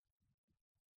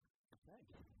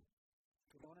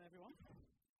everyone.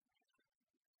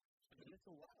 It's been a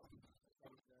little while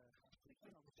since I was speaking.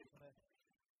 Obviously, got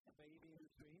a baby in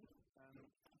between. Thank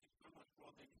you so much for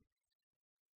the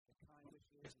kind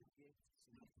wishes and gifts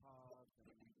and cards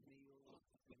and meals.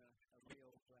 It's been a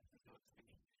real blessing to be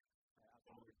as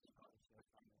always about the church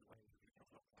family in ways we can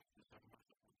talk about so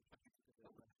much. Thank you to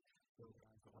the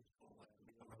organizers for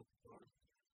meal road for us.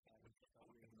 We just felt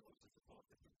really lovely to support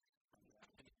this. And I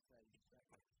think it's like 6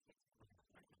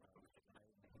 which is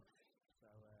amazing. So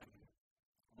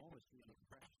I'm almost really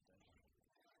impressed today.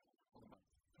 Almost.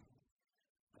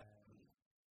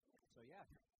 So yeah,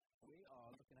 we are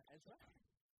looking at Ezra.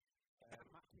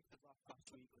 Matt kicked us off last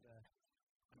week with a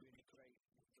really great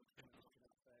introduction and looking at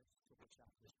the first couple of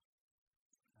chapters.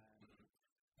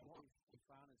 And what we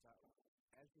found is that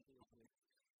Ezra deals with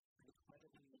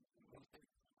incredibly music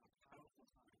and powerful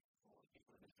time for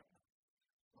people in Israel,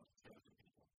 for chosen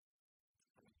people.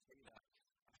 And we see that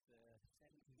after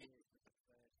 70 years of the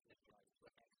first Israelites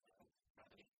were exiled by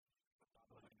the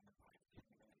Babylonian Empire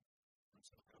taking them and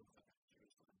took over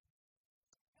Jerusalem.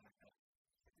 And after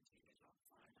 70 years on,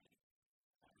 finally, they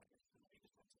just want to be able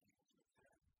to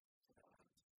return to their land.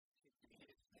 50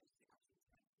 years since the actual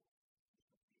temple was completely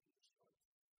destroyed.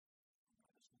 And now there's somebody got this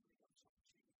opportunity to come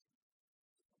home. And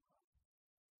it's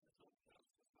all because of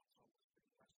that song was pretty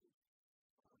impressive. The Holy Spirit, moved on this new leader, King Cyrus, who gives the basically the most powerful ruler that ever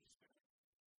lived in his empire.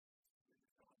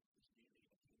 The Persian Empire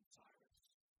to swallow them,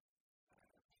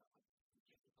 who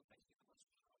increased Babylonian Empire. And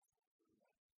the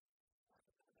Holy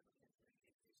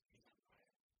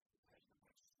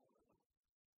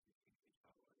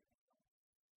Spirit moved on something more. I want the Israelites to come back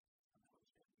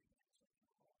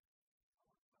home.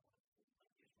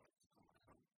 And we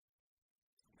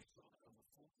saw that over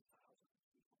 40,000 people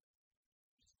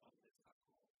responded to that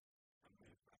call and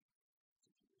moved back to Jerusalem.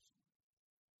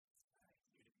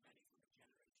 Including many from the generation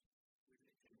who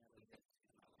literally never lived in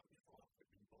that land before,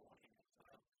 who'd been born in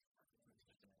exile, and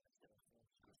who was just a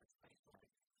perfect place for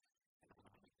life. And the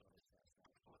Holy Spirit says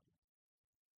that for them.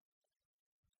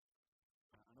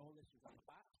 And all this was on the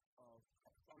back of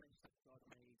a promise that God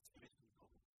made to his people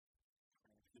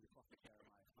through the prophet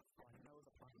Jeremiah. For I know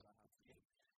the plans I have for you.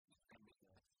 And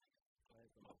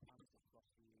declares the Lord, plans to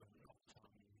prosper you and not to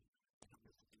harm you, and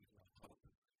this is evil of hope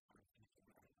and a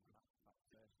future life. And that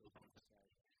verse goes on to say,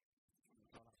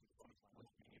 God actually promised I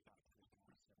will bring you back to this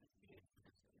 70 years,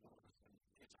 because in all the 70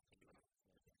 years after you were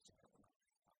exiled,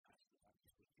 that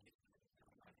just repeated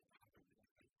Jeremiah.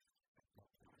 God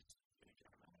promised through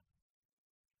Jeremiah.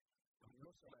 And we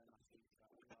also learned last week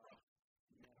that we are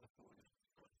never fully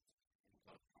trust in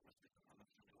God's promises and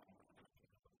actually what we want to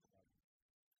do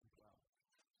as well.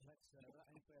 So let's, without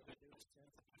any further ado, let's turn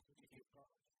to the passage. If you've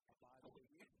got a Bible with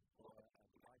you, or a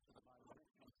device with a Bible on it,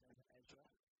 you can turn to Ezra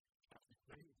chapter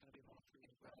 3. It's going to be on the screen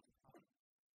as well if you can.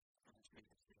 And let's read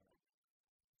this together.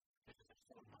 This is a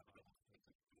story of my Bible.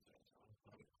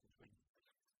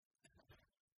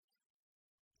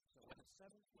 So when the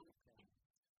 7th month came,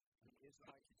 and the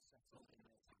Israelites had settled in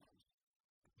their towns,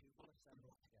 the people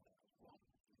assembled together as one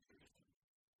in Jerusalem.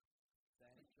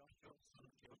 Then Joshua son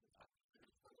of Jehozadak, who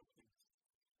was fellow priest,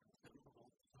 and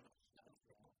Zerubbabel son of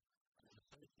Shealtiel, and his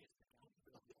associates began to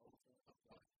build the altar of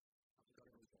God, and to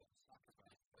God it was a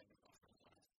sacrifice burning offerings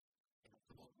on it, in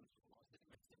accordance with what is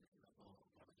written in the law of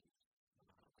Moses, the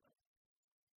man of God.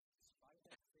 Despite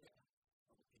their fear of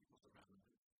the peoples around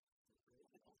them, they built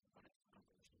the altar on its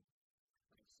foundation,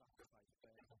 and it sacrificed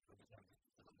burnt offerings on it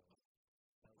to the Lord,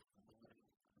 both the morning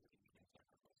and the evening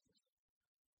sacrifices.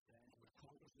 Then, in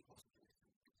accordance with what is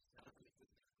written, it celebrated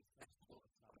the festival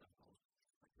of tabernacles,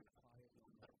 which required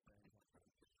no burnt offerings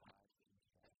prescribed in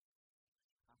each day.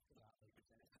 After that, they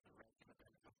presented the regular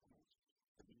burnt offerings,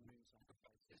 the new moon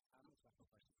sacrifices, and the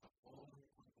sacrifices for all the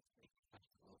appointed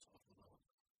festivals of the Lord,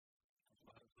 as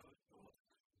well as those brought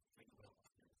with freewill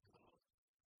offerings to the Lord.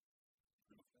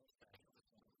 On the first day of the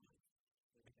 12th month,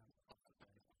 they began to offer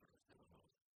burnt offerings to the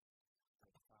Lord. So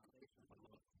the foundation of the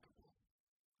Lord's temple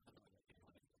had not yet been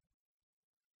laid.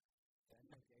 Then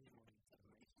they gave money to the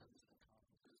masons and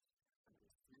carpenters, and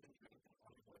gave food and drink and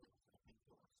olive oil to the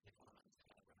people of Sidon and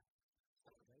Tyre,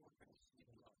 so that they would bring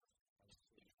cedar logs by the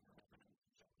sea from Lebanon to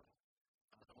Joppa,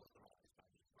 as authorized by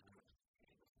the Pharaoh king of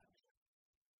Persia.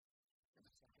 In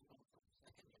the 2nd month of the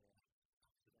 2nd year after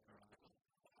their arrival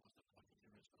at the house of God in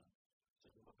Jerusalem,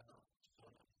 Zerubbabel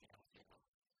son of Shealtiel,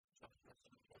 Joshua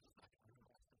son of Jehozadak, and the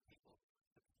rest of the people,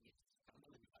 the priests and the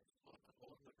Levites, and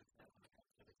all who had returned from the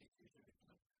captivity to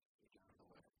Jerusalem, began the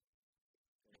work.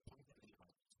 They appointed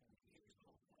Levites 20 years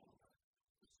old and older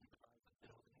to supervise the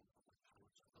building of the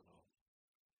house of the Lord.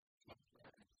 Joshua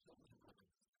and his sons and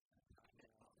brothers, and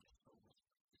Ahiel and his sons,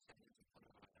 descendants of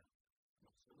Hananiah, and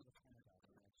the sons of Henadad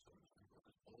and their sons and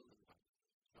brothers, all Levites,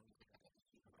 joined together to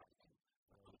supervise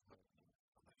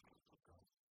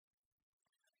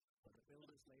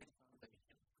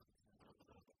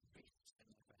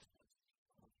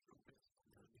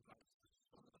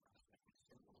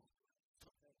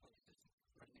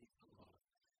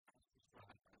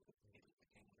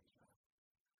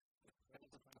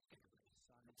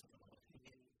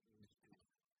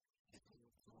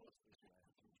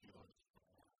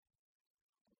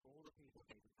people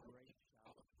gave a great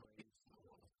shout of praise to the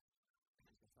Lord,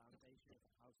 because the foundation of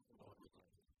the house of the Lord was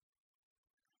laid.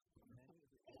 But many of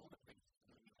the older priests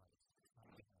and Levites, the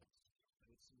family heads,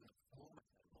 who had seen the former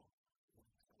temple,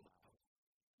 wept aloud,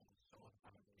 and they saw the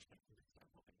foundation of this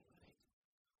temple being laid,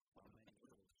 while many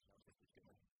others shouted for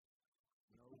joy.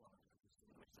 No one could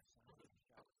distinguish the sound of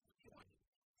shouts of joy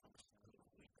from the sound of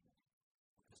weeping,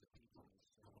 because the people made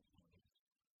so much noise,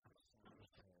 and the sound was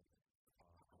heard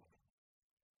far away.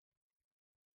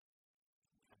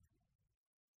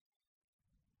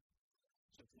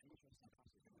 So it's an interesting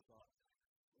passage. We've got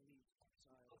really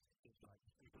exiled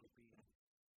Israelites, people who've been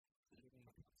living in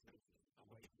captivity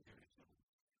away from Jerusalem,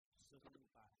 suddenly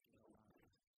back in a land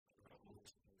where they were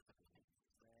supposed to be,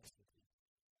 their city,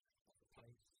 the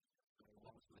place where they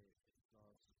once lived in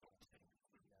God's blessing,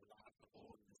 their life of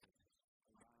ordinances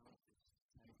around this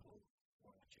temple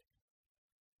worship.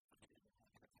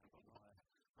 Not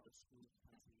a school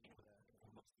canteen with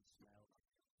a musty smell,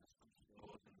 and squeaky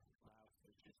doors and loud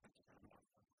fridges and it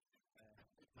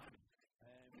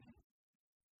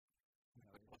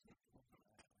wasn't original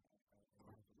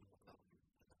temple.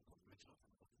 This was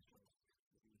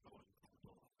the Golden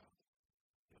Temple of God.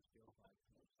 It was built by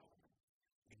King Solomon,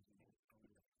 using only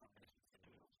the finest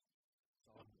materials.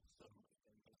 Solomon was son of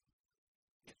David,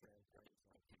 Israel's greatest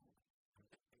king. And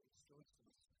it stood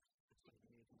since the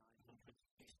mid-900s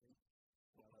BC,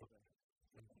 well over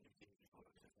 300 years before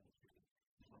it was eventually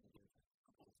plundered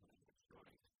and ultimately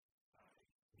destroyed by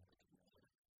Nebuchadnezzar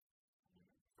in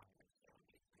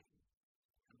 583.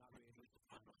 And that really was the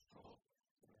final straw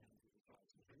to end the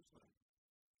Israelites in Jerusalem.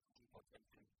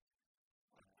 Deportation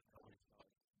had already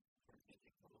started 20 years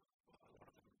ago, but a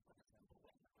lot of them when the temple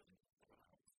went around and were forced to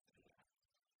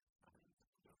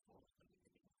leave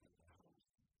their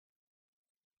homes.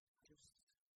 Just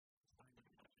trying to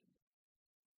imagine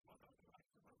what that would be like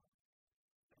for them.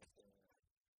 There's one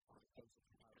of the closest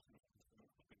comparisons would be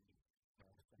the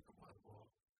Second World War.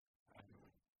 After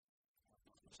the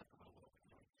Second World War,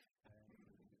 but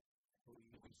we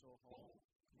saw whole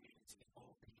communities,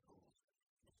 whole peoples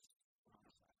just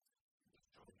ransacked,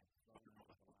 destroyed, thrown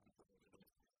out of the land that they lived in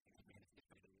communities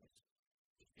for years,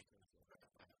 just because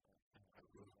of a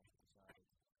ruler who decided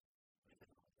they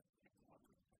didn't like it, they didn't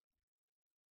want it.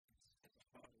 It's a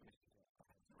hard issue to get our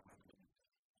heads around, and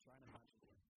trying to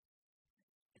imagine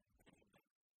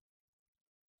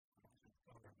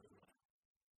God a ruler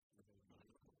with a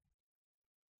miracle,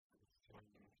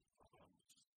 destroying homes,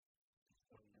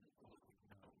 destroying all that we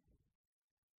know,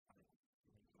 and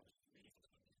making us leave the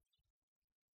place,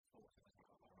 forcing us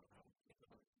out of our home,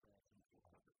 difficult there thinking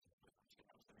about it, but actually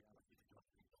that was the reality that God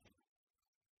created.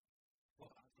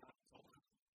 But as that told us,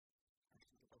 this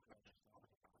is the book where they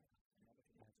started by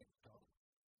Nebuchadnezzar's God,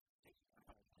 takes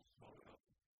empire to swallow up,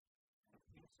 and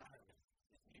King Cyrus,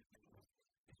 this new king of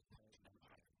this Persian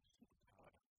empire,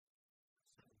 superpower,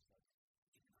 suddenly said, you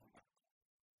can come back.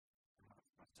 And that's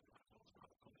told us about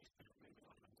the Holy Spirit moving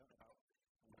on. I don't know about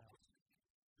anyone else,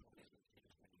 probably as a kid,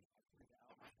 when I couldn't get out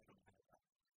of my head when I heard that.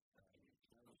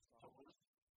 Star Wars,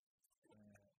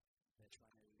 where they're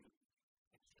trying to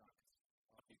extract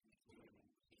R2-D2 and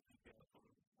C-3PO from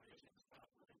Origin Star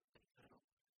Wars and Eternal,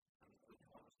 and the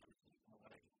Horus trying to keep them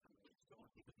away, and they still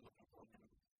keep looking for them,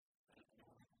 and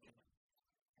anyone can do them.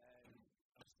 And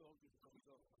Stormtrooper comes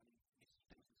up, and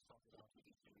he's started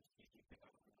R2-D2 and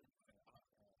C-3PO, and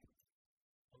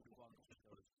Obi-Wan just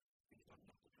goes, these are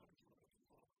not the droids you're looking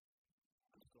for.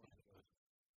 And Stormtrooper goes,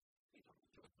 these are the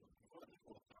droids you're looking for. And he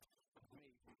walks off. And for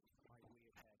me, my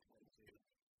weird head went to,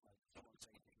 like, someone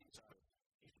saying to me, so,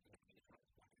 he should get the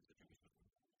Israelites back into Jerusalem.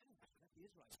 Oh, I should get the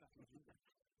Israelites back into Jerusalem. I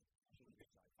shouldn't be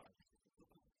excited, but I just did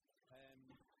the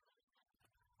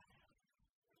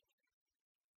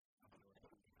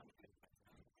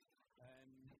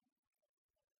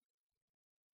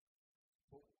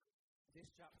but this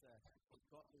chapter has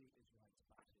got the Israelites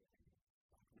back here,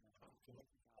 back in their home, 40,000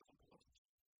 plus.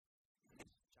 And this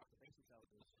chapter basically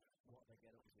tells us what they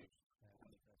get up to when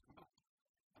they first come back.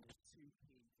 And there's two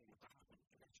key things that happen in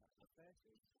this chapter. The first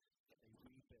is that they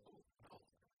rebuild an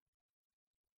altar.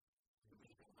 They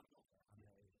rebuild an altar, and they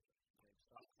start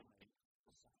to make the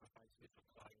sacrifices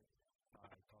required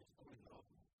by God's holy law,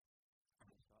 and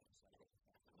they start to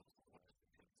celebrate the festivals that were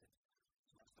depicted.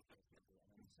 So that's the first thing they do.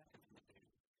 And then the second thing they do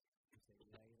is they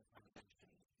lay the foundation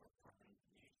for a brand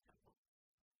new temple.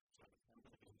 So the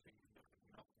temple of Israel that was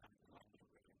knocked down in line of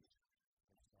ruins,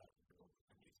 they start to build a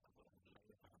new temple and lay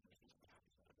the foundation that we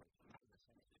have to celebrate. And that is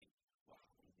essentially what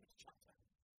happened in this chapter.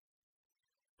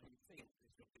 And you think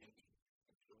this would be a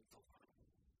joyful time. And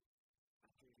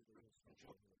clearly there is some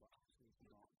joy here, but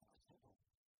absolutely not at all.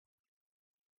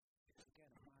 Because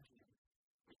again, imagine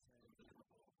returning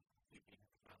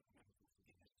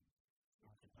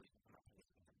place and that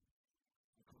place again.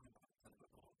 And coming back to the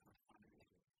Lord, and finding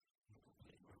it, you will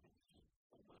be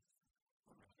almost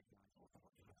unrecognized or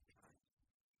what you left behind.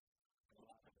 The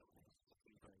light of buildings, the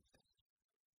three graces,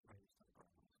 raised to the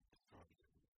ground, destroyed,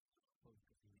 both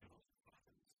cathedrals,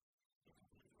 flattened, the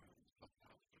complete ruins, plucked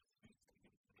out, with feet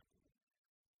taken to the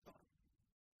gone.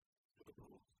 So the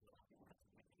rules will have more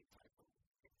to make any type of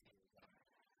 50 years later.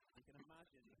 You can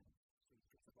imagine,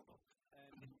 you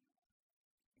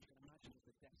can imagine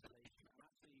the desolation, and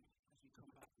actually, as you come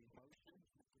back, the emotion,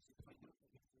 the disappointment that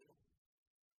you feel,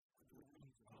 and the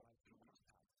memories of life you once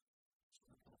had,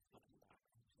 still kind of flooding back,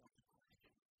 and you start to question,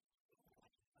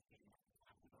 I think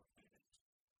I will not do this.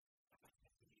 I've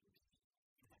had 50 years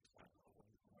in exile away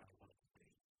from where I wanted to be.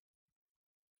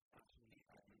 Actually,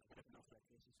 I don't know if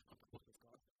this is called the Book of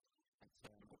God. It's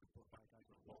a book by a guy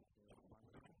called Walter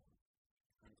Wangerin,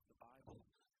 and it's the Bible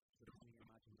sort of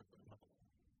reimagined as a novel.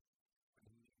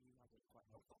 And he has a quite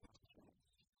helpful passage on it.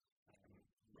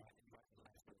 He writes a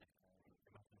letter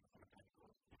from a guy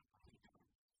called Ahiam.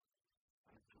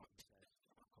 And this is what he says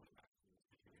about coming back to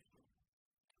Jerusalem.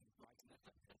 He's writing a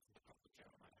letter to the prophet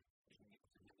Jeremiah, giving it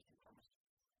to the mission promise.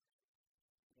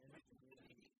 There is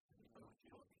really no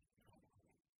joy in all of it.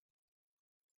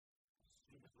 As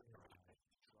soon as we arrive,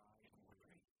 dry and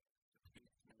weary, the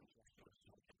priest and Joshua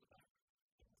soldiers are back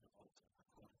into the altar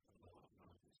according to the law of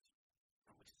Moses,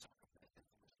 and we sacrifice it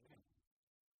from the sin.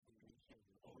 We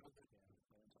reschedule all of again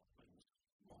burnt offerings,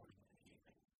 morning and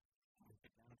evening, and we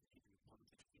began to give you one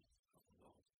to the feast of the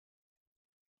Lord.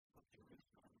 But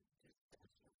Jerusalem is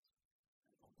desolate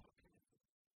and unpopulated.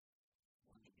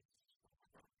 One needs of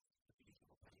cracked, the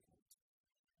beautiful pavement,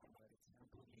 and where the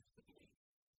temple used to be,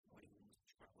 winged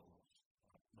travels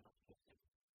are not fitted,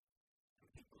 and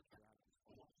people drag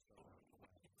all stone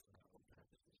away for their own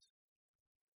purposes.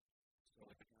 So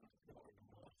I began to pour in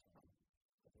more stone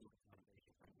to build a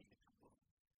foundation for a new temple.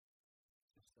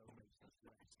 The stonemasons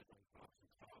dressed the great blocks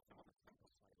and carved them on the temple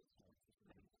site itself to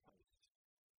put in place.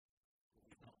 But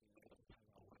we've not been able to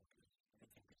pay our workers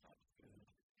anything besides food,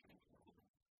 drink, and water.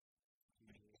 2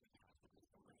 years have passed with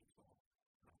this money for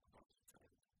our crops to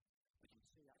trade. We can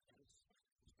see actually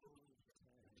the story of the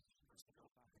returns as to go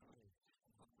back and live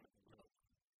and look at the look.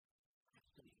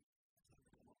 Actually, it's a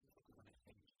little more difficult when it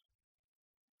changed.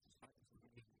 Despite this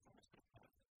amazing promise of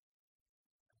God,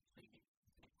 actually,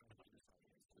 the incredible insight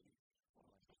into what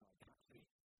life was like. And actually,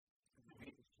 when we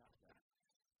read this chapter,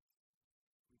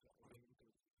 we get a really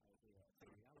good idea of the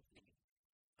reality of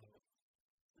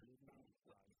living life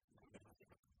when we have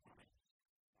a promise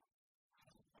that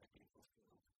hasn't quite been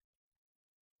fulfilled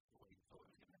the way you thought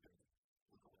it was going to be,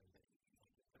 or the way that you think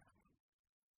it's going to happen.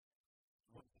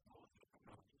 I want to pause for a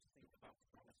moment just think about the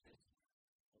promises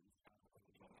that you've had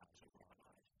over your lives, over our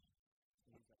lives.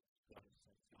 Things that God has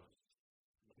said to us.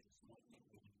 Maybe this morning,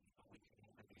 maybe a week ago,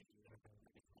 maybe a year ago,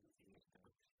 maybe 20 years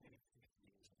ago, maybe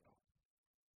 50 years ago.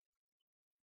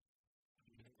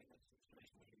 Have you been in a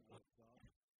situation where you know that God has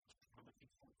promised you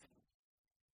something,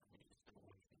 and when you're still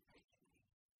waiting patiently,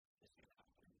 it's going to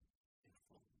happen in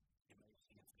full. You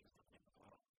may see it as something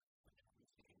well, but you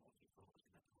haven't seen what you thought was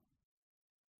going to come.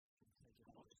 You can take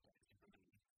all the steps you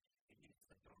believe. You need to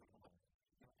take over the world.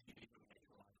 You need to make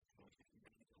a life choice. If you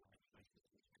make a life choice, it's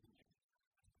going to change.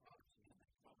 As part of seeing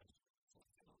that promise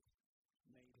fulfilled,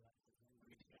 made that the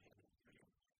very really get it through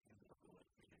in the Lord,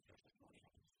 for your testimony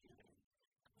of his healing,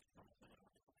 and the promise of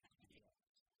life for 50 years.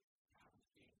 You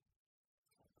haven't seen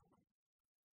fulfillment.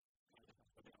 I just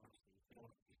have to be honest with you.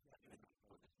 If you're doing that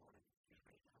for this morning, just raise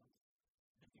your hand.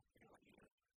 If you feel like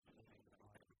you're living the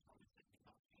life of promise that you've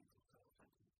not seen fulfilled,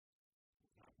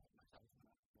 and I put myself in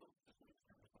that boat, just what it's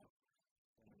kind of about.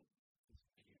 Then this is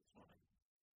for you this morning.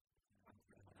 And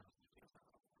for everyone else who feels that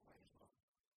way as well.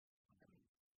 And then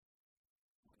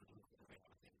we're going to look at the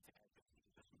reality of the edge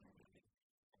of Jesus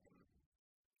just really,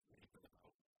 really good about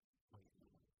waiting.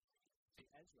 See,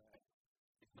 Ezra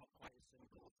is not quite as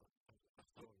simple a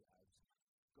story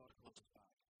as God calls us back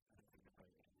and then we're going to pray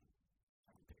again.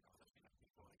 And we pick off as we left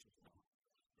before, it's just not.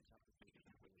 It's chapter 3 is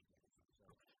really difficult.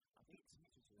 So I think it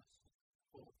teaches us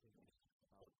 4 things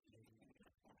about living in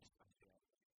a promised land yet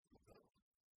fulfilled.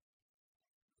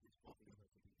 It's 4 things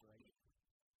that to be brave,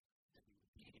 to be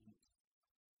obedient,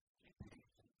 to be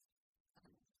patient, and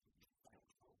to be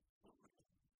thankful for it.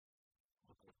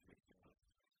 We'll go through each of those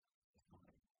this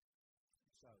morning.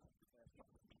 So, the first one,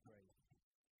 to be brave.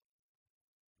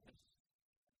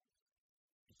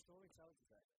 The story tells us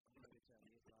that on the return,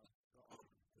 the Israelites got on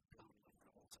the building of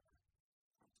an altar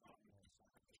and starting their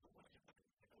sacrificial worship that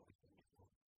they'd always done before.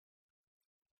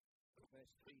 But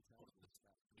verse 3 tells us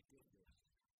that they did this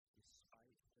despite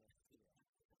their fear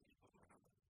of the people around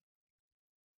them.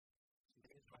 See,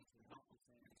 the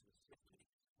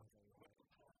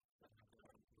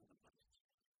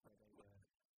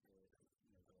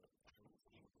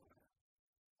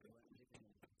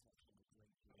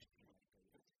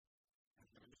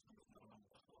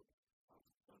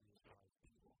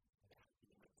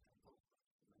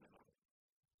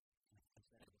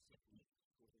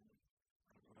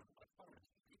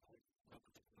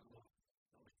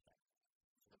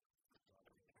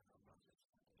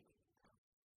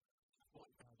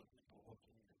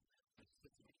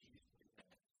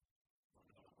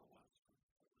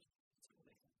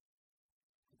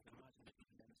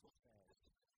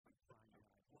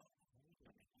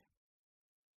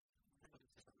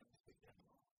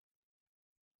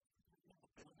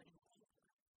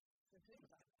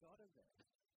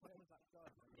Where was that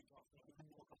going when we got there? We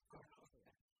walked up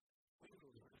here. We were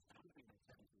all just been there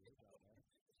 70 years out there.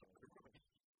 So we're rubbish.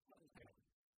 What is that?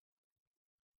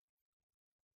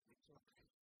 We took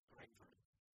bravery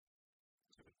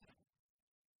to return.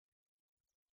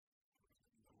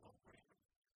 The wrong bravery.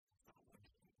 It's not what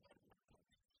you can learn with God.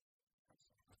 That's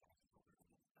sacrifice for the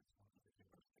Lord. That's one of the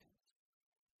different things.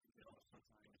 You know,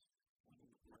 sometimes we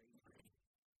need bravery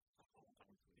to hold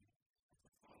on to and to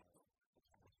follow the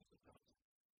promises of God.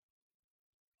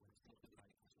 When it's looking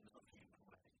like there's no human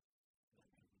way, then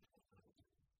we need to follow it.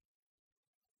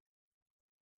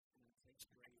 And it takes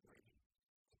bravery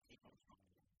to keep on trying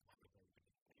to have a baby,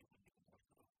 and it will be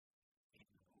impossible.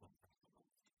 Even though one festival,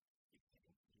 it takes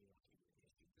years to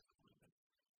years to disappointment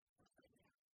or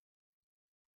failure.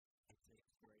 It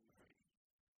takes bravery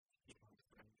to keep on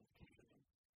praying and believing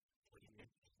for you,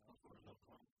 yourself, or a loved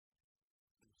one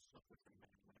who's suffered for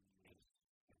many, many years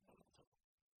in hospital.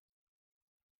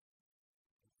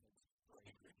 It takes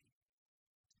bravery to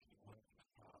keep working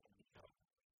hard on the job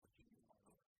which you know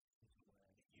is where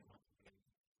you want to be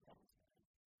long term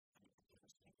and you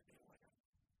just need to be aware of.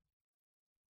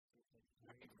 It takes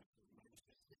bravery to remain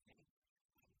specific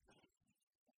and faith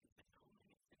that you become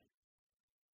anything,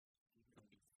 even though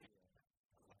you fear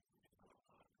that life will become a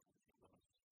lot harder than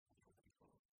it was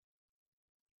before.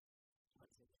 So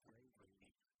it takes bravery to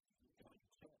keep going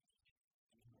to church,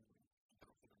 even when you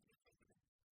don't feel like you're fitting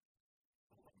in.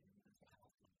 Or when your mental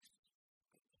health needs just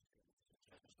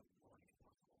go to church in the morning if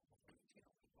possible, or when you get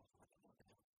up if possible, like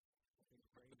morning out. It takes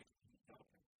bravery to keep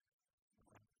going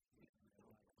when you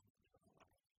realize that you have a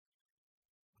life.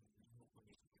 When you know where you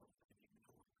can go from,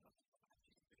 you know what God's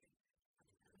actually doing,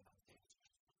 and you realize it's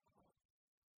just hard.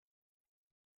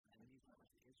 And these are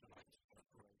the Israelites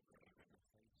who are braver in the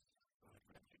face of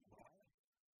adventure. Why?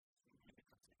 Simply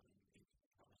because they believe in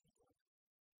the promise of God.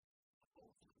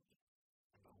 Ultimately,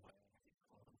 they know where He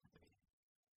called them to be,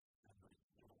 and they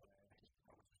know where His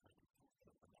promises are going to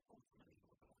fulfill, and that ultimately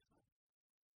will go with them.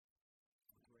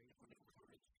 Bravery and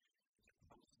courage is a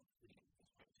constant theme in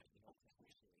Scripture. In the Old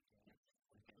Testament, we see it again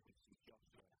and again. We see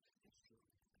Joshua is strong and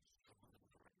courageous, and we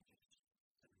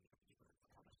have people in the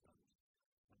promised land.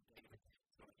 When David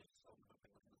saw his son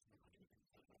build his mountain in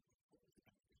Israel, he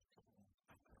was strong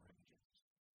and courageous.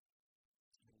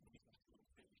 And we have to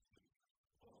face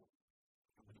Paul,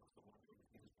 who was also one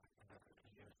who was back a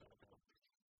year ago.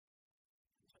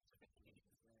 He said to the leaders,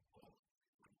 therefore,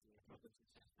 my dear brothers and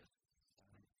sisters,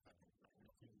 stand firm, let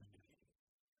nothing move you.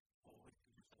 Always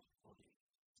give yourself fully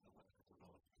to the work of the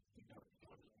Lord, because you know that you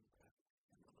are labor,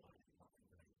 and the Lord is not in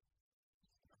vain.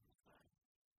 Stand firm,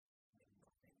 let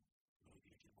nothing move you.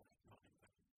 You are not in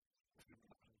vain. If you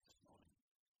look at this morning,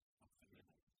 I'm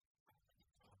feeling it. I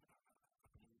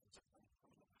believe there's a place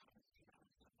from the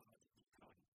heavens to the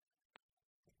earth,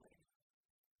 and the Lord is going to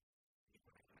bring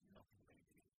people that nothing move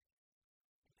you.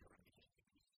 It's courageous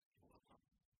because you will come.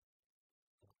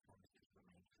 God promises to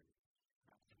remain true.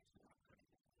 That's the reason why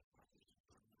courageous is a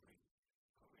passage of bravery,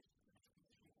 courage, and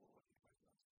ministry is rewarded by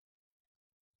God.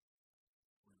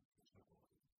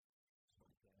 When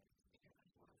it's rewarded, so it's there to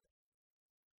be given as word.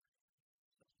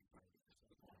 Let's be brave. Let's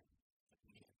be blind. Let's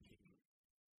be obedient.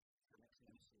 The next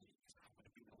thing you see is I'm going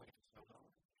to be away for so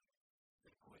long.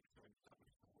 They're away for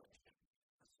establishing worship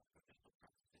and sacrificial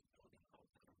practices, building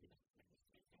altar and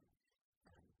ministry.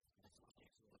 And this is what makes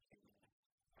it look in there.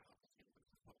 But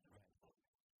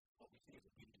what we see is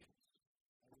obedience.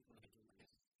 Everything they do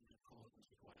is in accordance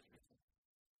with what is written.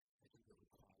 They do the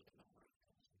required number of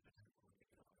things, and they don't want to get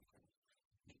out of things.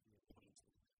 People are appointed,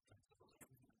 principles,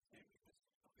 everything they do is,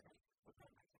 okay, we're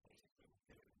going back to basics, but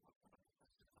we're doing what we're going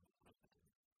to come up with.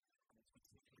 And it's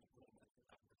particularly important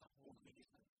that the whole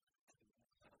reason to be excellent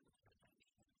is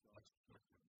presentation of God's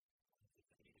judgment on the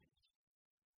obedience.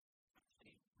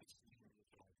 Actually, we see in the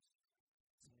lives,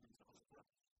 sins of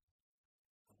us,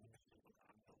 and worship with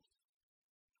animals,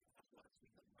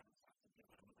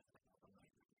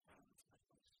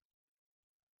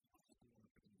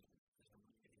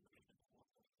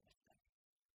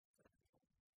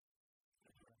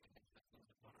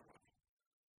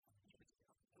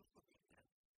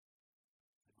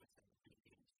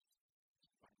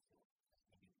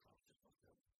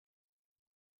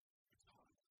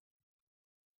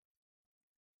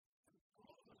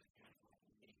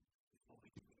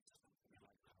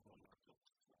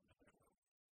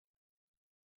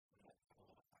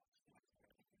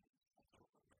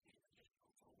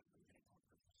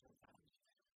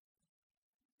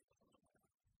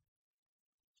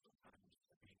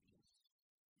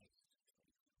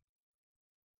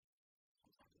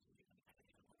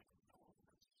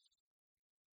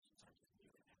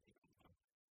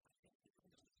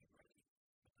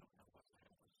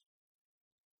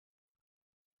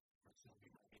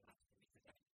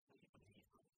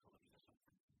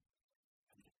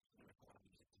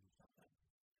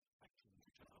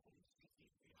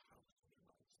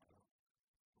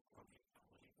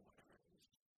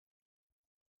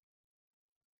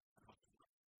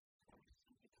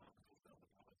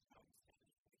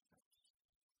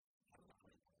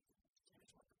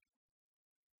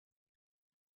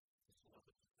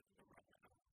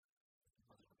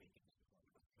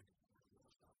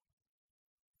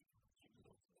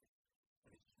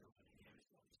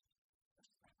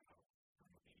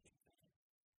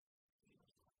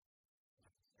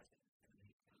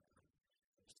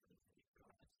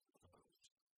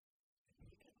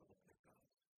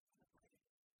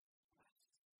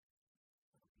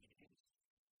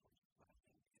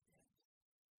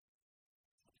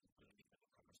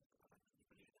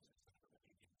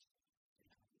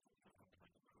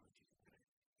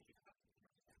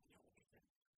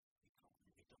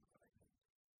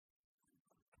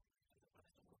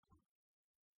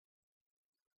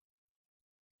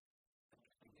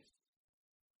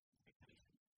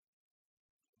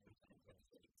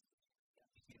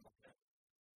 that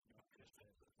you know,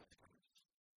 criticise the consequences.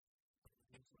 But the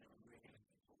things that are really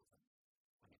important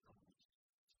when it comes to those promises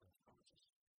is that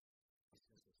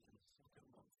it's in the second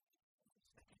month of the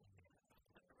second year after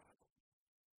their arrival.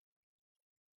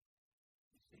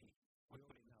 You see, we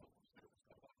already know that it was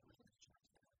God who was in the church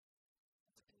there. That's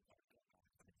a thing that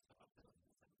and it's not building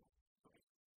the temple. Great.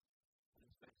 And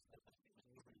this verse says that it was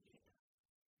over a year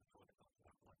before they got to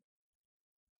that point.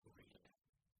 Over a year.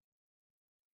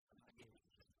 And that year was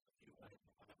just a few days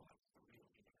before they got to the real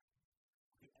year.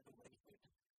 Have you ever waited for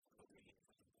over a year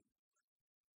for something?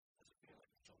 Does it feel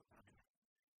like a short time?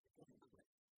 It doesn't, does it?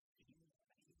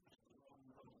 Did you make a long,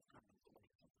 long time to wait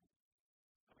for something?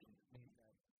 I mean, me and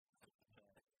Dad, you know, so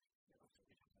we just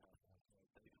have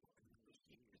those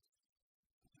years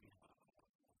between our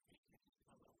kids and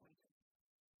our waiting.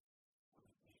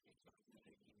 It took many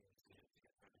years to get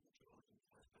pregnant with George in the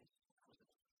first place. That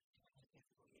was a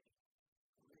difficult year.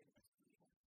 A really difficult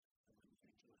year. And when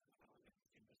we George was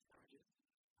out in miscarriages,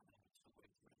 and then still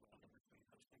waiting for it well in between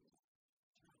those things,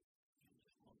 you know, even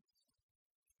just months,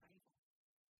 it's painful. It's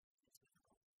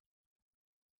difficult.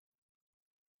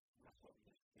 And that's what we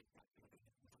do. Exactly what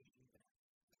we do there.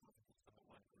 It's not just about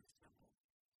one for example.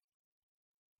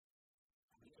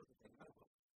 And the other thing,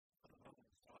 for the moment,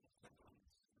 it's starting to celebrate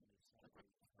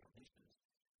the foundations.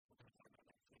 We're going to talk about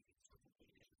next week. It's something that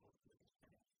is going to be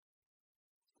finished.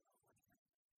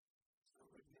 So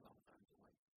really a long time to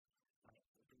wait. Right?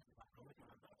 We're going to be back over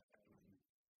here about we're back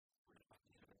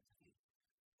in university.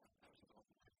 I was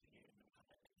involved in 15 years and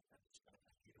I just got a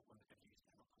few one that I used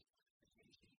now because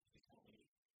it's easy. She told me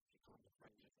the phrase that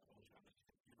I always remember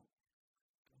to think, you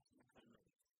know, go to the family.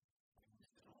 I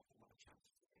missed an awful lot of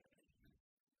chances to get it.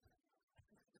 I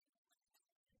can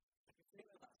feel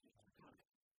that just I can't.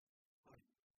 But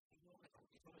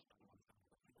it's always been a long time,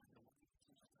 but you don't know what you can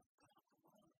do.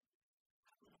 Come on.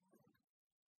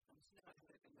 I'm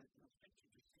sitting back in the picture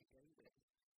just thinking,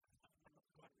 I'm not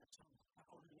quite the time. How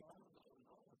long? How long is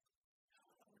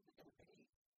it going to be?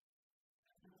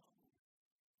 No.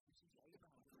 This is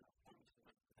Abraham who promised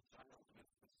the child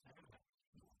with Sarah.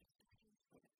 No one is looking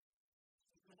for it.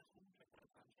 She's been 100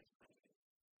 times expected.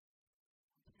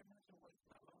 Can you imagine waiting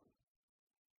that long?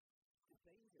 It's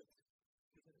dangerous.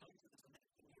 Because those are the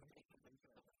next thing you're making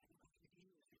themselves. And like the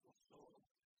years before Saul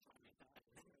finally died,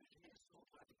 and then he is Saul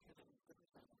tried to kill him so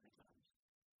many times.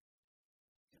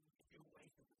 If you're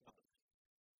waiting for God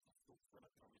to fulfill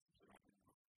a promise to right now,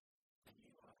 then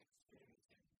you are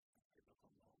experiencing a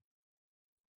biblical law.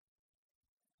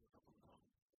 Biblical law.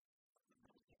 It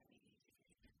doesn't get any easier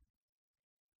for you.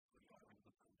 But you are in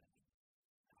the company.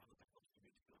 How the Bible to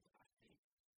reach God's acting.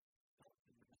 That's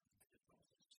the manifested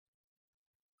process.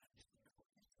 And this is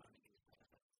what he's planning is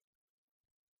perfect.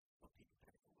 What people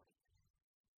pay for wait.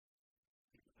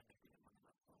 People pay for them on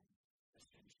that phone. As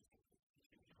soon as you think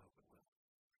he's going to open well.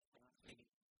 And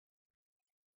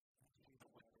actually, the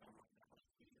way around right now is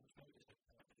pretty much a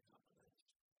perfect example of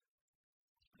this.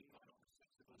 It's pretty hard on the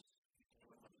six of us. People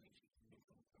are on the leash. You can move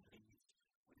them from leads.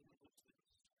 We're in the books with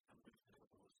us. And we're going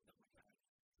to do all so that we can.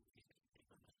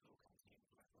 People in the school continue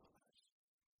to rest our lives.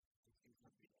 It's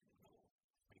going to be in the law.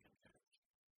 Freedom church.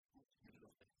 We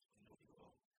love it. We love you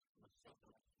all. We're so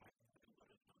glad to fight for the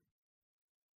word of God.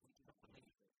 We do not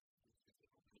believe that it's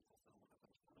difficult to fulfill one of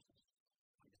those promises.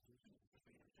 And it's using the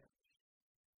freedom church.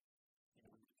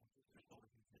 You know, there's all the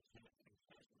things that you have to do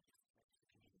first and just affect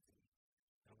the community.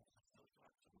 There are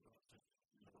lots of social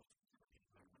acts and lots of people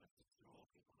who are related to all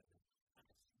people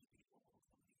and to see people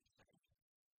all from the second.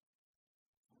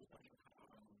 And we don't even have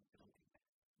our own building yet.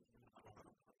 We don't have our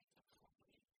own place to properly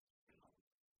belong.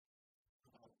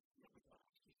 Well, we've got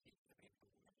actually people that are building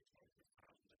every place with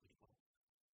thousands of people.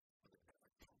 But they've got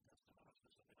like contest of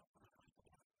houses that they're not going to have for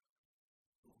that.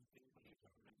 But we do believe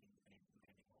that we're living in many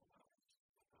more lives.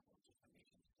 That was just a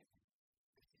nation to give him.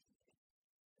 This isn't it.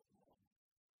 It's more.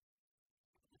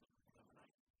 It's not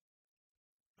overnight.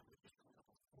 And we're just coming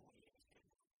up on 4 years here.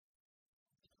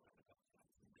 This is where we've got to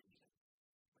amazing.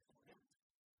 We're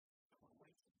going to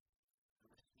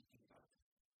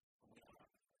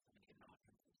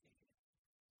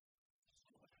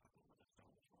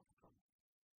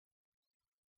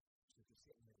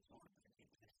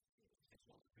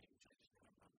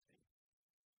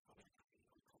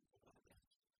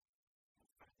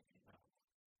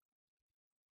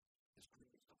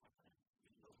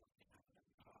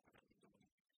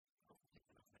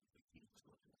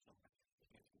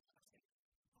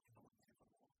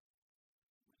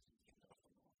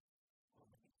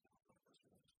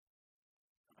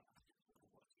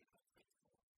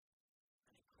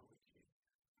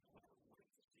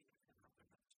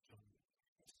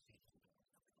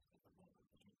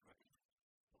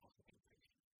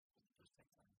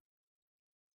same time.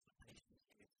 So patience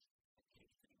is a key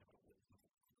thing about wisdom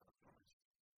for God first.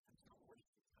 And it's not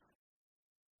wasted time.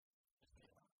 Just say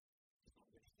that. It's not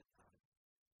wasted time.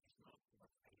 It's not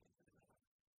about failing to develop.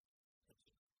 It's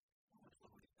just almost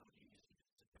always somebody uses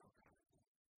it to build character,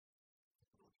 to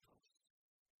build trust,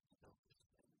 to build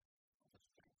discipline, or to strengthen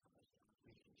those things.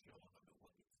 We endure the ways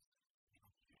we have changed. We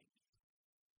have matured.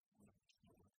 When we're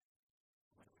refined,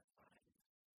 or elevation.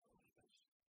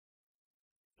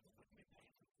 So we're looking at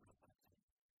patience for the first time.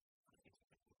 And it's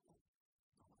a bit more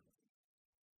normality.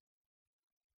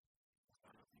 The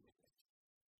final thing is this.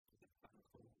 Is it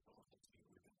thankful for what it's been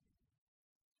given?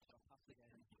 So I'll pass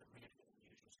again to the really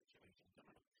unusual situation. So I'm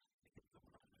going to pick it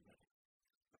up on the minute.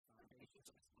 The foundations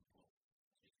of this temple, so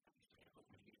you can say, oh,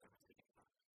 when you ever think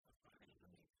about the finding the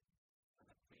need, and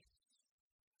the priests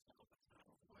set up a time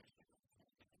of worship,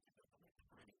 and the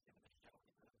timing given a shout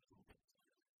in the trumpets,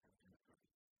 and in the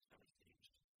curry, so it's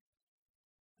changed.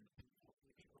 And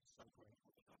the people are so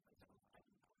grateful for God that they don't have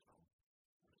that at all.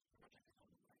 And this project is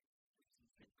on the way.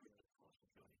 It's a good cause for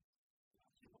joy.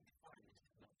 So what we find is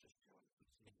not just joy, we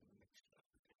see a mixture,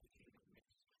 a particular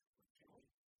mix of joy,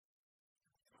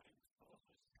 triumph, but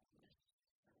also sadness,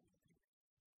 and everything.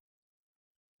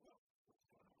 Well, what's going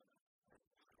on with that?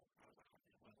 How does that happen?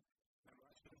 Well, remember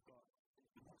I said we've got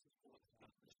the most important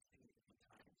stuff is things different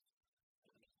times,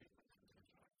 and there's different times in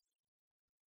our lives.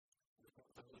 We've got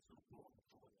those who are born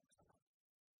joy and sorrow.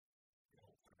 The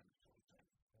whole time is joy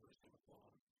time. Those who are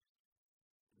born,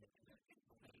 and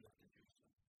they're maybe not interested.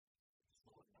 It's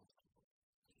more than most people.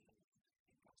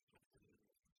 In God's time to live.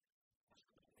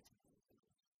 That's good to listen to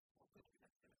things. Or good to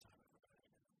get in a time of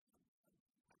rebellion and that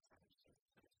time is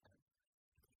so it's time.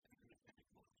 And it's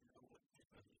difficult to know what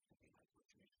differently can be like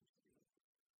what choices to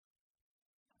do.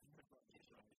 I think we've got the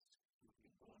Israelites who've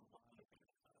been born while living in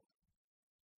the cloud.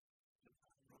 Look at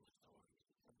all the stories and all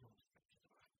the scriptures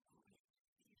about how they used to be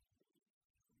from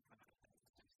God and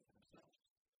the text for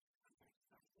themselves.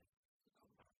 And they're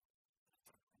excited to come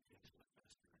back. And get to the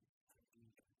first time and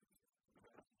be the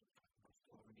reality of those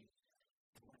stories.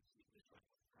 And once you can just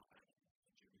cry and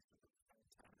Jewish for the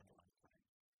first time in a lifetime.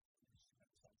 And just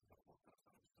excited about what God's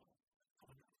done. So,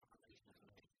 coming out of the foundation of the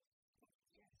way.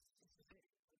 Yes, this is it.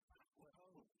 We're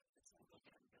home. It's all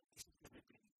again. This is going to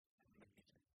be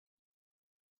amazing.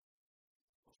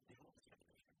 Also, the older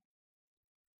generation,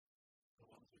 the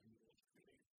ones who really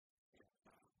get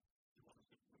down, the ones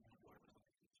who remember where we're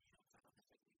like to shut down the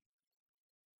city.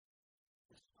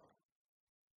 This time,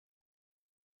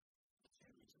 the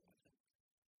two reasons I think.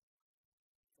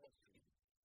 Firstly,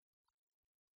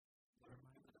 we're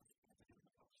reminded of everything in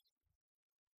the past.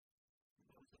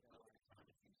 Those that are like trying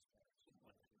to think about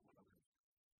somewhere that we want to live.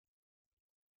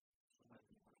 Somewhere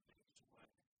we want to take to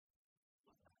work.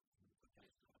 Like that, and we put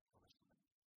days to our promised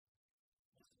land.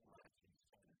 This is what I've been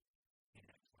saying in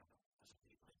exile as a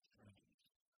people estranged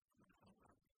from the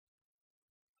homeland.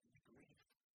 And we grieve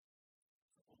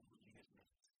for all the years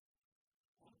missed,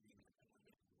 all the years that we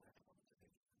lived where they wanted to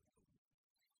be.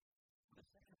 And the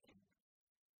second thing,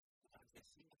 as they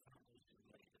see the foundation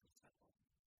laid in the temple,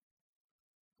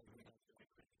 they realize very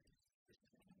quickly this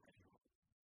is not immeasurable.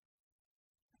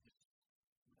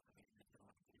 This is not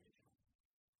like the original.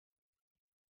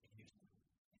 It used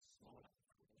to be smaller,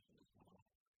 the foundation is smaller.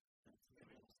 And it's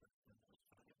very realistic and most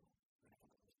valuable. And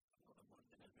it was a lot of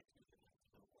money and everything to have to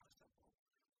build a temple.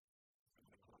 From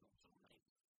the columns on the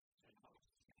lake, so it was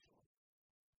special.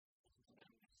 This is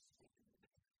an endless sleeping in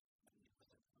it. And you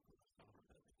present the stone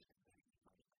and everything is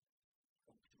very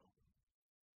functional.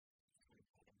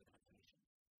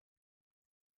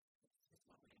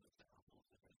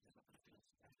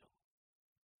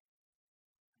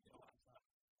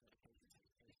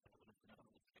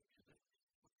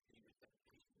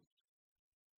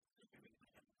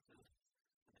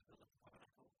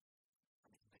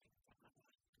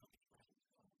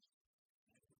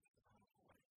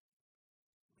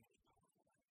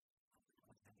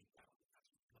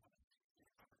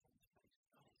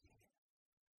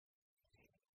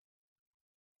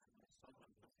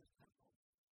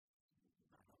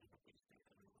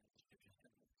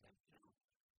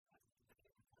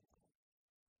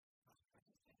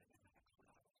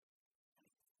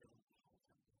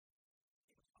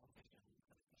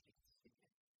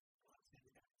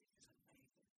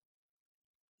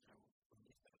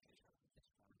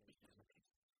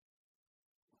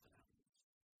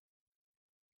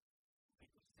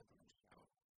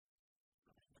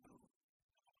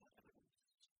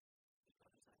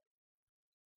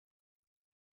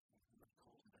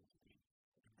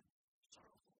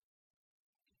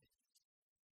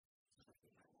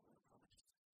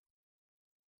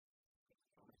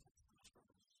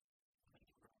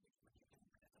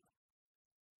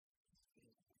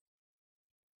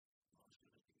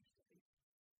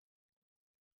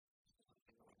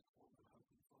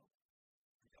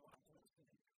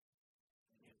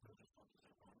 responses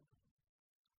are wrong.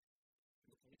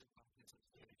 In the case of confidence and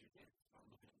strategy, again, I'm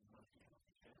looking at the most reality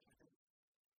chance, I think.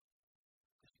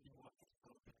 Because you know what? It's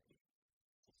okay to say to God,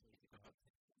 I'm not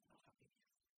happy.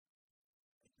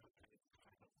 It's okay to try not to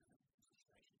have a frustration.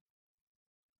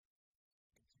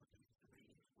 It's okay to read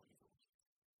what you want.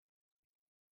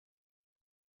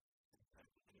 And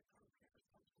practically appropriate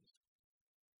responses.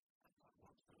 And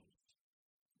God wants those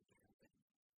to do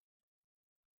everything.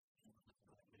 You want to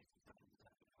know that if you come into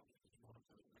that because you want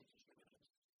to relationship with us.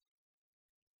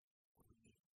 What do we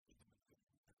need? We can make good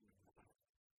that we know about.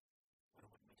 What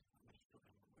do we make children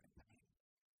when we're in pain?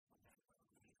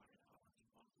 When they're really very hard, he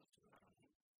wants us to allow him.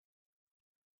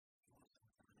 He wants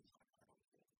us to really start how we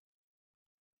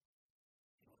feel.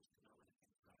 He wants to know anything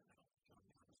right now, showing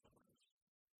you how to start us.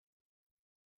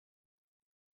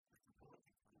 It's important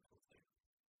to find out there.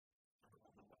 I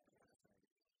don't know what the other thing is. I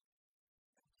think it's going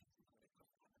to go on and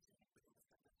see if we can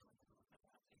understand the time to look at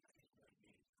that. I think that is what it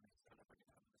means to make sure that we're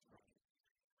going to have this right.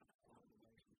 And along the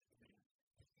way, we can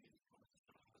be really close to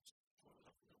start us. There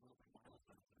will be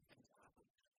milestones and things that happen.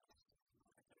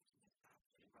 I think it's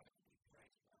absolutely right to be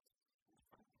great about it.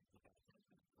 And the fact that the best is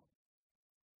going to come.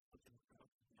 But then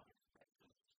we're not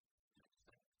expected to accept or be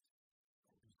content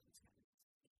to make the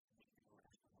rest of what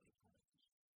he promises.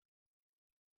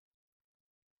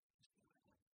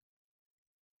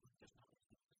 We're just not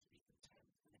expected to be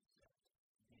content and accept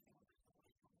meeting the rest of what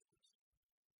he promises.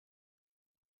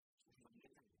 So if you're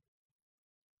living in the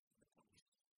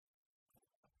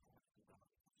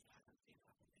promise, you haven't seen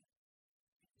happening.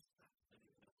 It's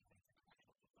absolutely not to make the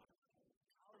question of God.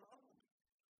 How long?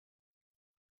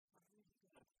 What do you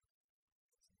do?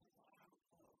 It's a while for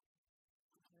eternity.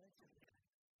 That's okay.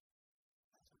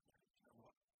 You know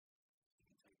what? You can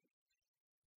take it.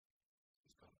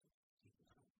 He's got it. Keep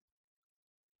it going.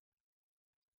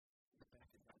 The back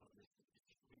of that on this is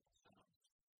just read the Psalms.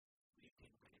 Read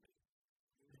King David.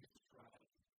 Read the described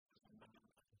as a man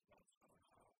after God's own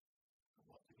heart. And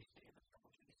what do we see in the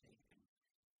Psalms? Do we see him anyway?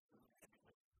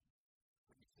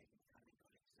 When you see him standing on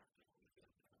exactly what we feel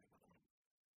is going on,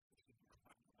 we see him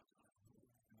fighting about God. What is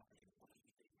he thinking? What is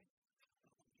he thinking?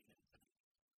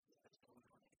 What's going on in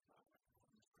his heart?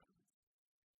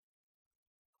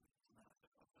 What is his presence? It's not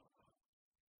after God's own heart.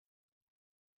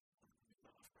 He's not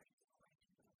afraid to question God.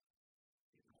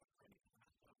 He's not afraid to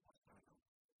ask God what's going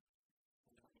on.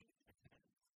 We don't need to pretend.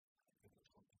 I think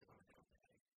it's going to go down today.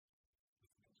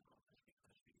 Because we don't think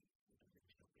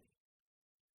he'll be.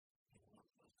 He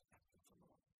wants us to ask him for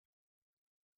more.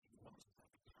 He wants us to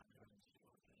have a time to learn to do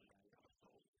what we need our souls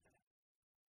today.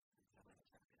 And tell him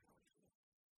exactly how we feel.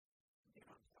 And you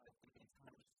know, I've been times when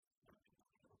I've been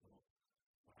looking at the Lord,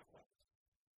 when I've wept,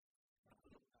 when I've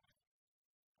looked back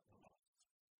at the loss,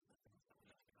 the things that we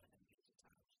left behind in years of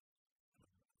times.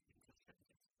 And you can just get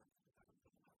things something that haven't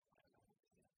been out quite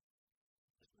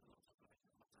a long time. There's been lots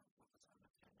of life and lots of time that came out and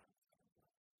my need is making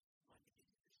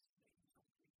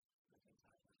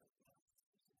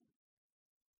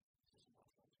something the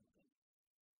things I was like,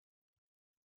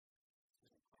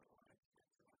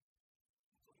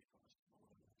 well, this isn't what I was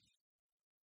going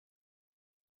to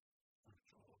do. This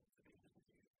isn't quite what I get to that. I thought you promised more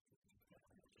than this. I'm sure to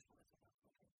be with you, I just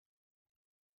wanted to have, okay.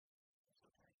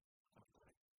 It's okay. I'm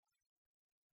sorry.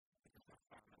 Because I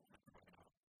found out when I cried out,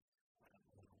 when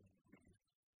I'm all grieved,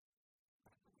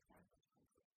 that's when we find that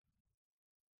comfort. That's what he's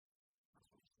going to do. And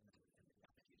the reality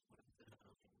is, what if it's an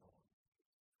open door?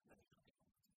 Then it's going to be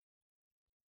comforting.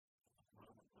 There's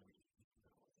moments when we can go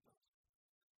with us.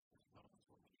 There's moments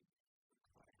when we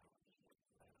cry out and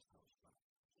just let us know it's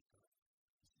right. This sucks.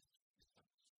 I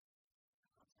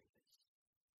can't take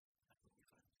this. I think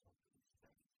we find confidence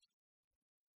today.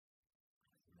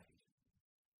 It's amazing.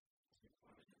 It's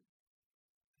encouraging.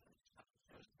 And it's not the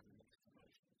first and the next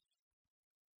emotions.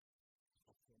 It's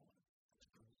not forward.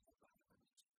 It's good. It's not bad.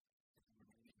 It's an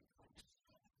amazing promise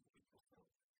that we fulfill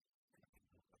in the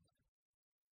kingdom of God.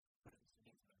 But at the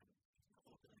same time, it's not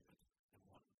all delivered in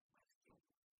one last job.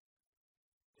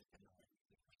 There's the night,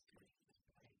 the frustration, there's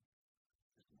pain,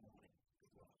 there's the morning,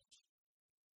 there's loss.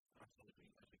 And absolutely,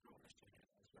 as we grow this together,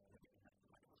 as well as we have the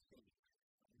light of see,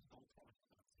 this whole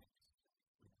process of things,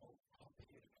 we hope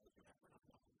complicated as we have been up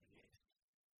for years.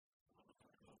 And I'm not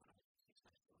going to go over it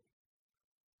successfully.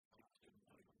 I like to know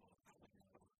even more how we know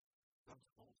God's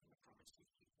ultimate promise to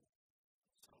people.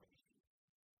 Salvation.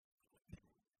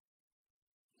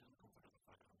 He doesn't go for another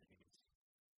 500 years.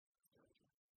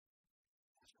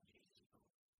 That's what Jesus is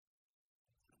doing.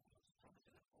 And God's promise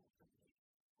is ultimately fulfilled.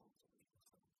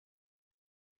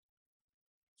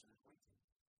 So there's waiting.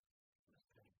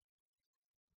 There's pain.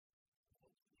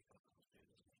 Hopefully God comes through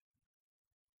this week.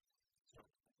 So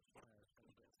I just want to spend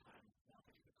a bit of time now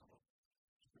that you can come up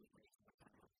to the week.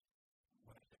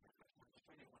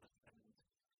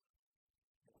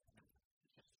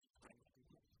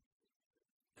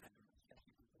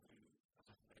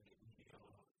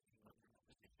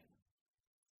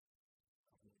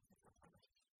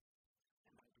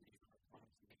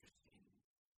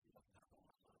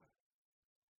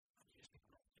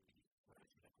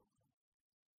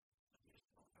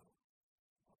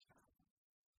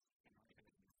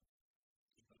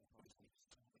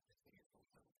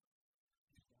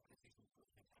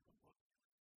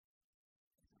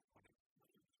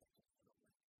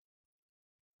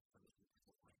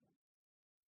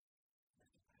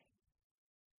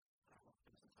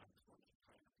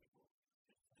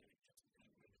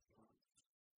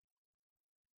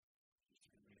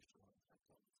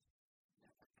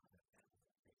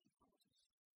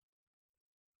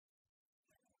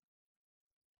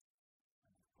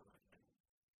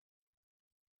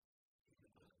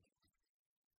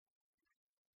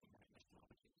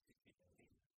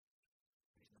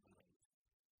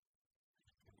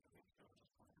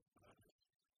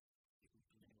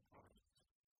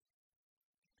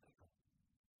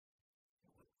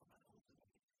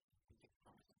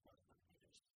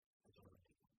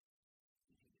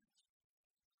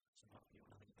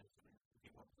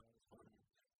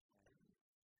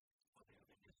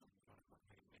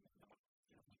 not